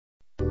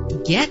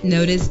Get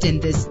noticed in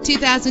this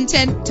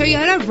 2010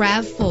 Toyota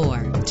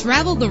RAV4.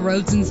 Travel the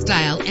roads in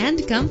style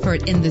and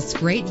comfort in this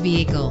great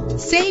vehicle.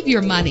 Save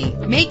your money.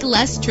 Make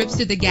less trips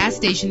to the gas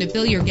station to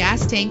fill your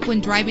gas tank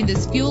when driving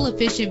this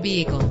fuel-efficient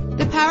vehicle.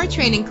 The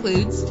powertrain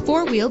includes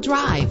four-wheel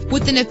drive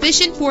with an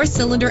efficient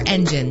 4-cylinder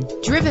engine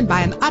driven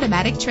by an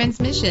automatic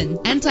transmission.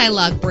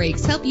 Anti-lock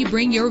brakes help you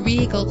bring your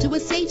vehicle to a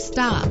safe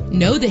stop.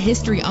 Know the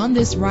history on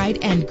this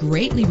ride and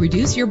greatly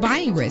reduce your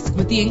buying risk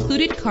with the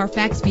included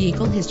Carfax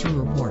Vehicle History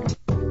Report.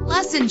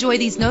 Plus, enjoy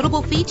these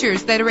notable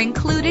features that are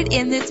included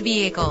in this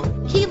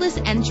vehicle: keyless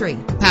entry,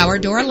 power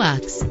door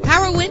locks,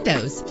 power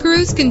windows,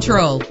 cruise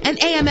control, an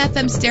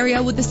AM/FM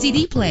stereo with a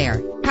CD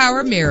player,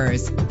 power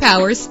mirrors,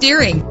 power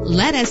steering.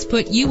 Let us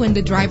put you in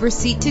the driver's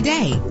seat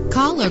today.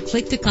 Call or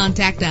click to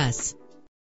contact us.